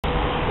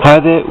Hi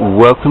there,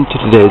 welcome to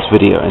today's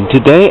video, and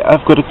today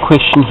I've got a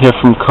question here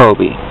from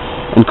Colby,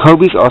 and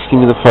Colby's asking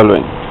me the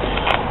following.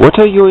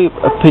 What are your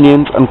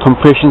opinions on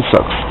compression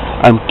socks?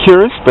 I'm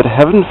curious but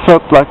haven't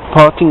felt like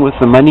parting with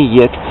the money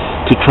yet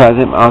to try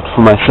them out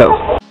for myself.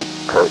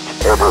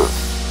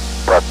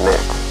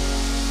 CoachEdu.net.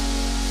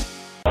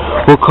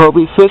 Well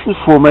Colby, first and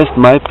foremost,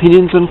 my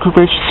opinions on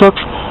compression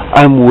socks,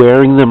 I'm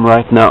wearing them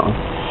right now.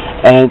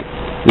 And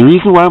the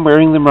reason why I'm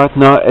wearing them right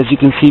now, as you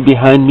can see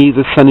behind me,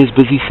 the sun is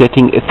busy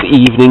setting, it's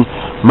evening,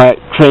 my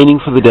training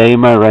for the day,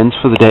 my runs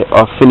for the day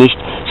are finished,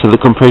 so the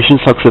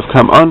compression socks have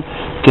come on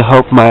to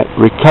help my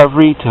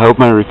recovery, to help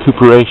my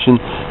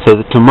recuperation, so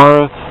that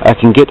tomorrow I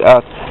can get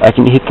out, I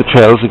can hit the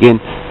trails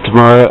again,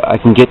 tomorrow I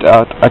can get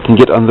out, I can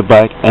get on the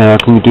bike, and I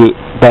can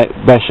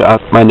bash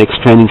out my next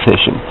training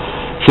session.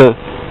 So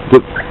the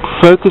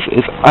focus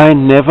is I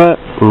never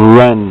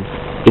run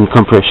in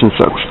compression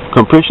socks.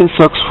 Compression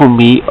socks for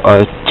me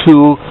are a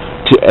tool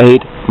to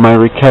aid my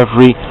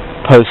recovery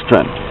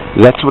post-run.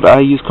 That's what I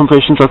use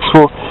compression socks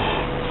for.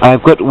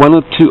 I've got one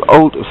or two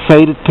old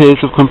faded pairs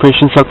of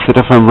compression socks that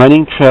if I'm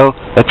running trail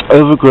that's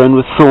overgrown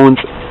with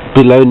thorns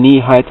below knee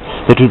height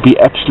that would be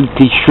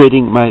absolutely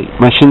shredding my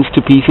shins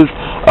to pieces,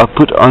 I'll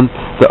put on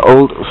the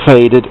old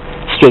faded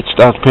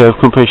stretched out pair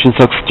of compression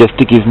socks just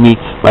to give me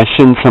my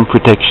shins some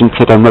protection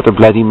so that I'm not a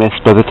bloody mess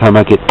by the time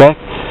I get back.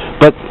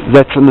 But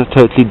that's on a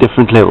totally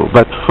different level.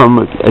 But from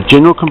a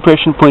general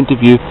compression point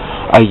of view,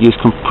 I use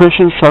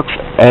compression socks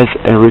as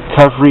a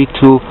recovery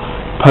tool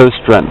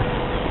post-run,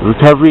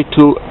 recovery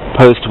tool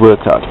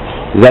post-workout.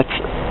 That's,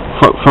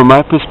 from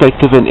my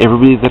perspective and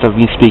everybody that I've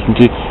been speaking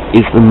to,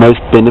 is the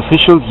most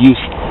beneficial use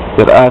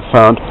that I've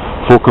found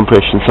for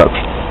compression socks.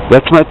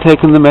 That's my take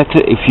on the matter.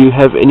 If you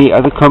have any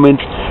other comments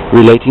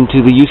relating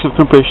to the use of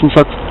compression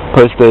socks,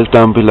 post those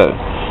down below.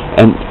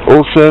 And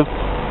also,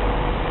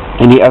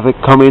 any other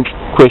comments,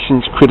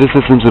 questions,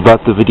 criticisms about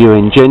the video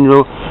in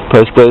general,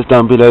 post those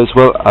down below as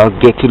well. I'll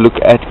get to look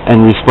at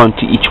and respond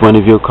to each one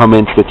of your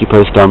comments that you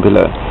post down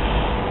below.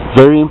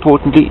 Very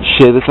importantly,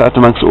 share this out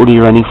amongst all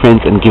your running friends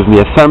and give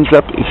me a thumbs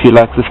up if you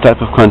like this type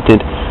of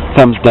content,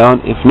 thumbs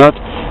down if not.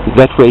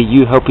 That way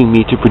you helping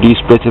me to produce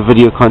better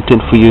video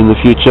content for you in the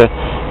future.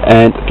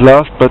 And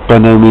last but by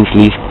no means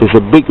least, there's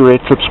a big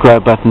red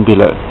subscribe button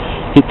below.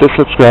 Hit the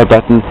subscribe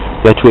button,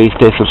 that way you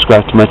stay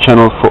subscribed to my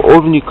channel for all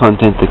the new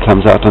content that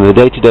comes out on a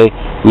day-to-day,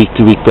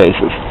 week-to-week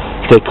basis.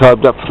 Stay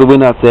carved up for the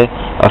win out there.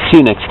 I'll see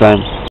you next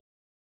time.